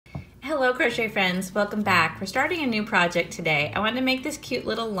Hello crochet friends, welcome back. We're starting a new project today. I wanted to make this cute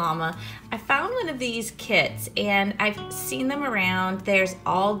little llama. I found one of these kits and I've seen them around. There's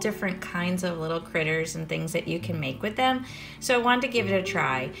all different kinds of little critters and things that you can make with them. So I wanted to give it a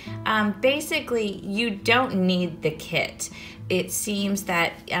try. Basically, you don't need the kit. It seems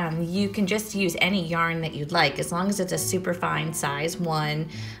that you can just use any yarn that you'd like as long as it's a super fine size one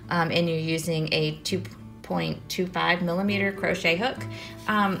and you're using a 2.25 millimeter crochet hook.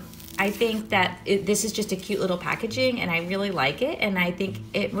 I think that this is just a cute little packaging and I really like it, and I think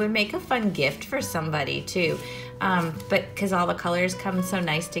it would make a fun gift for somebody too. But because all the colors come so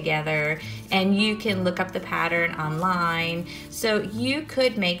nice together, and you can look up the pattern online. So you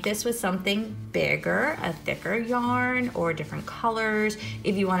could make this with something bigger, a thicker yarn, or different colors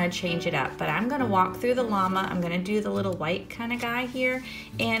if you want to change it up. But I'm going to walk through the llama. I'm going to do the little white kind of guy here,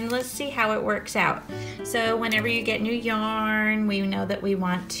 and let's see how it works out. So whenever you get new yarn, we know that we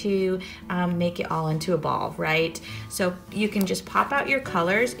want to make it all into a ball, right? So you can just pop out your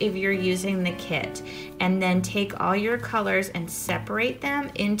colors if you're using the kit, and then take all your colors and separate them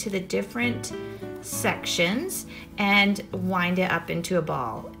into the different sections and wind it up into a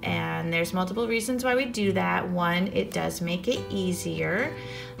ball. And there's multiple reasons why we do that. One, it does make it easier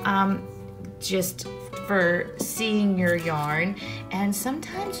just for seeing your yarn, and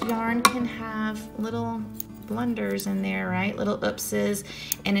sometimes yarn can have little blunders in there, right? Little oopses,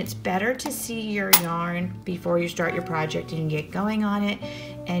 and it's better to see your yarn before you start your project and get going on it,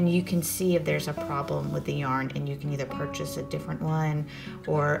 and you can see if there's a problem with the yarn, and you can either purchase a different one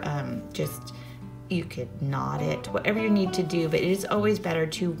or just you could knot it, whatever you need to do, but it is always better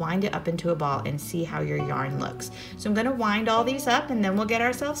to wind it up into a ball and see how your yarn looks. So I'm going to wind all these up and then we'll get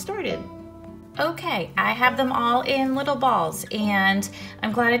ourselves started. Okay, I have them all in little balls, and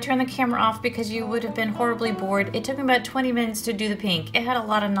I'm glad I turned the camera off because you would have been horribly bored. It took me about 20 minutes to do the pink. It had a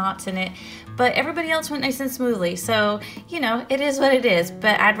lot of knots in it, but everybody else went nice and smoothly. So, you know, it is what it is,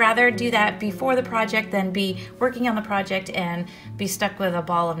 but I'd rather do that before the project than be working on the project and be stuck with a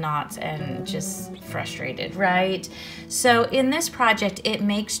ball of knots and just frustrated, right? So in this project, it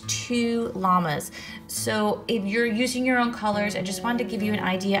makes 2 llamas. So if you're using your own colors, I just wanted to give you an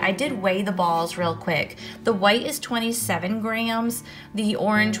idea. I did weigh the balls real quick. The white is 27 grams, the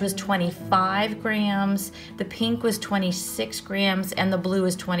orange was 25 grams, the pink was 26 grams, and the blue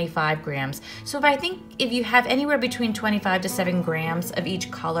is 25 grams. So if you have anywhere between 25 to 7 grams of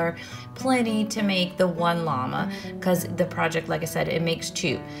each color, plenty to make the 1 llama, because the project, like I said, it makes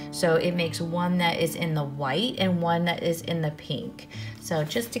 2. So it makes one that is in the white and one that is in the pink. So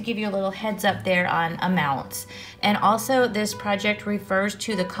just to give you a little heads up there on amounts. And also this project refers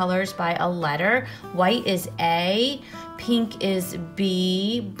to the colors by a letter. White is A, pink is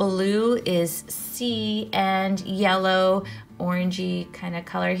B, blue is C, and yellow, orangey kind of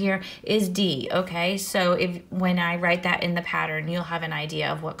color here is D. Okay, so when I write that in the pattern, you'll have an idea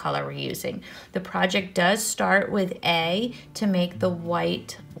of what color we're using. The project does start with A to make the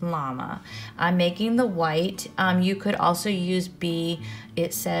white llama. I'm making the white. You could also use B,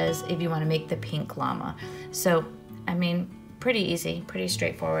 it says, if you want to make the pink llama. So I mean, pretty easy, pretty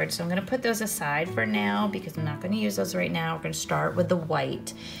straightforward. So I'm going to put those aside for now because I'm not going to use those right now. We're going to start with the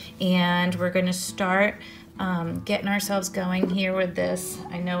white, and we're going to start getting ourselves going here with this.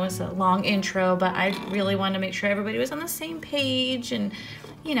 I know it's a long intro, but I really wanted to make sure everybody was on the same page and,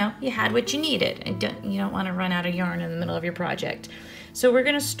 you know, you had what you needed. You don't want to run out of yarn in the middle of your project. So we're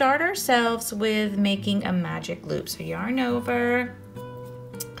going to start ourselves with making a magic loop. So yarn over,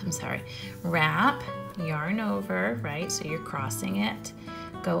 wrap, yarn over, right? So you're crossing it,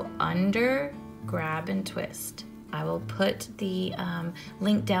 go under, grab and twist. I will put the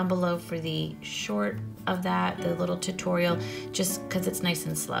link down below for the short of that, the little tutorial, just because it's nice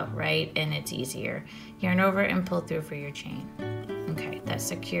and slow, right? And it's easier. Yarn over and pull through for your chain. Okay, that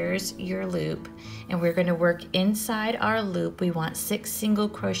secures your loop, and we're going to work inside our loop. We want 6 single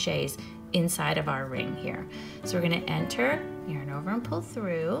crochets inside of our ring here. So we're going to enter, yarn over and pull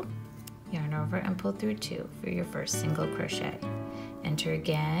through, yarn over and pull through 2 for your first single crochet. Enter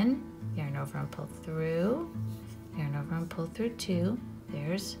again, yarn over and pull through, yarn over and pull through 2.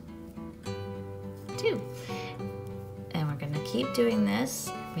 There's 2. And we're going to keep doing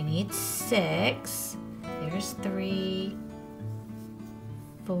this. We need 6. There's 3,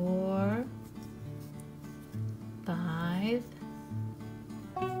 4, 5,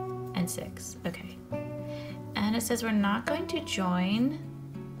 and 6. Okay. And it says we're not going to join.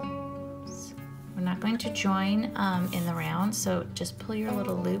 We're not going to join in the round, so just pull your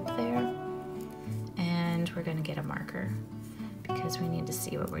little loop there, and we're going to get a marker because we need to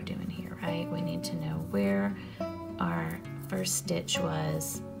see what we're doing here, right? We need to know where our first stitch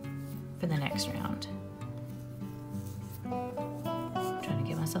was for the next round. I'm trying to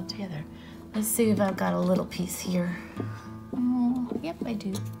get myself together. Let's see if I've got a little piece here. Oh, yep, I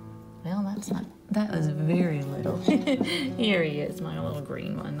do. Well, that's not, that was very little. Here he is, my little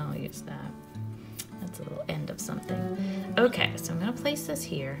green one. I'll use that. That's a little end of something. Okay, so I'm gonna place this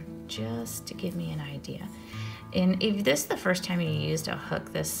here just to give me an idea. And if this is the first time you used a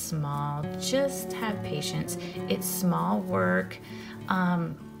hook this small, just have patience. It's small work,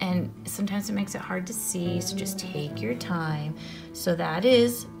 and sometimes it makes it hard to see, so just take your time. So that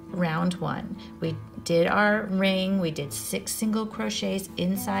is round one. We did our ring, we did 6 single crochets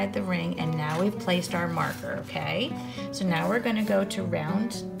inside the ring, and now we've placed our marker, okay? So now we're gonna go to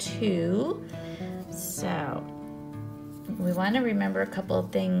round 2. So we want to remember a couple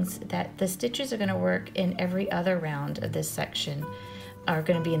of things, that the stitches are going to work in every other round of this section are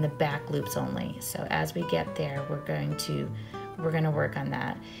going to be in the back loops only. So as we get there, we're going to work on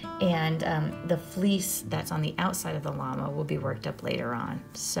that. And the fleece that's on the outside of the llama will be worked up later on.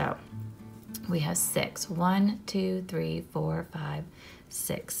 So we have 6. 1, 2, 3, 4, 5,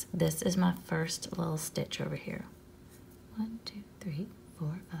 6. This is my first little stitch over here. 1, 2, 3,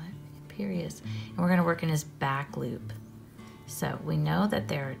 4, 5. Here he is. And we're going to work in his back loop. So we know that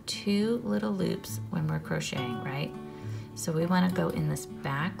there are 2 little loops when we're crocheting, right? So we want to go in this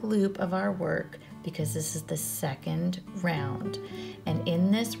back loop of our work because this is the second round. And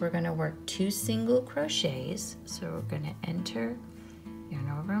in this, we're going to work 2 single crochets. So we're going to enter,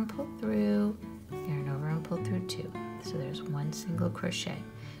 yarn over and pull through, yarn over and pull through 2. So there's 1 single crochet.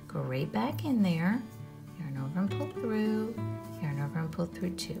 Go right back in there, yarn over and pull through, yarn over and pull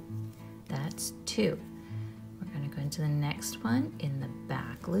through 2. That's 2. We're going to go into the next one in the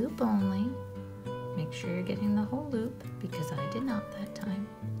back loop only. Make sure you're getting the whole loop because I did not that time.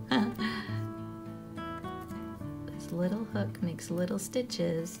 This little hook makes little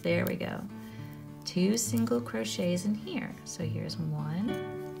stitches. There we go. 2 single crochets in here. So here's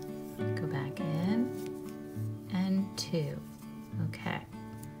 1, go back in, and 2. Okay,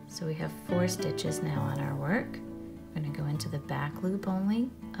 so we have 4 stitches now on our work. We're going to go into the back loop only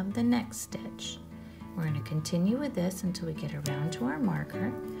of the next stitch. We're going to continue with this until we get around to our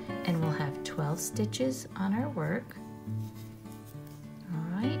marker, and we'll have 12 stitches on our work.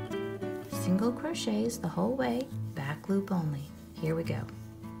 All right, single crochets the whole way, back loop only. Here we go.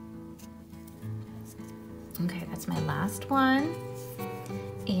 Okay, that's my last one.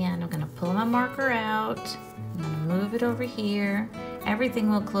 And I'm going to pull my marker out. I'm going to move it over here. Everything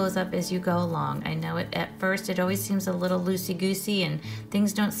will close up as you go along. I know at first it always seems a little loosey-goosey and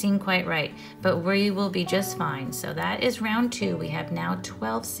things don't seem quite right, but we will be just fine. So that is round 2. We have now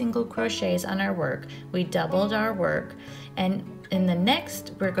 12 single crochets on our work. We doubled our work, and in the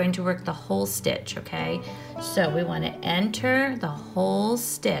next we're going to work the whole stitch, okay? So we want to enter the whole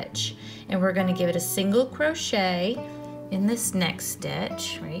stitch, and we're going to give it a single crochet in this next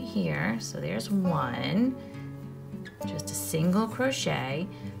stitch right here. So there's 1. Just a single crochet.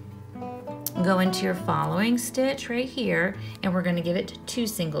 Go into your following stitch right here, and we're going to give it 2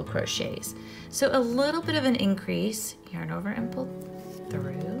 single crochets. So a little bit of an increase. Yarn over and pull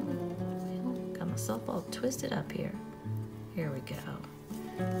through. Got myself all twisted up here. Here we go.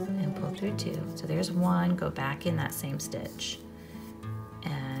 And pull through 2. So there's 1. Go back in that same stitch.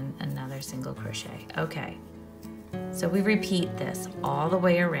 And another single crochet. Okay. So we repeat this all the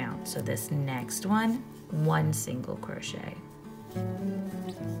way around. So this next one, 1 single crochet.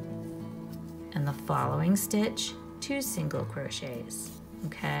 And the following stitch, 2 single crochets.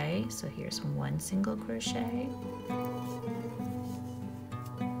 Okay, so here's 1 single crochet.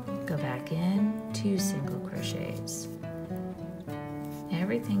 Go back in, 2 single crochets.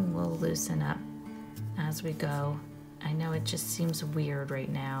 Everything will loosen up as we go. I know it just seems weird right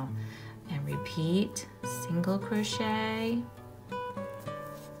now. And repeat, single crochet.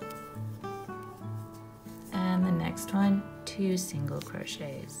 And the next one, 2 single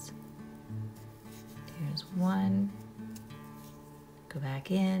crochets. Here's 1, go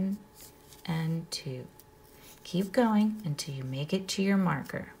back in, and 2. Keep going until you make it to your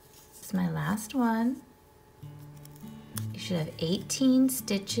marker. This is my last one. You should have 18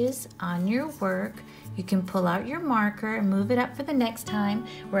 stitches on your work. You can pull out your marker and move it up for the next time.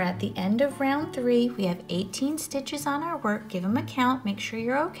 We're at the end of round 3. We have 18 stitches on our work. Give them a count, make sure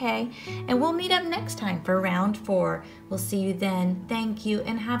you're okay. And we'll meet up next time for round 4. We'll see you then. Thank you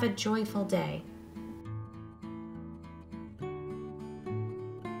and have a joyful day.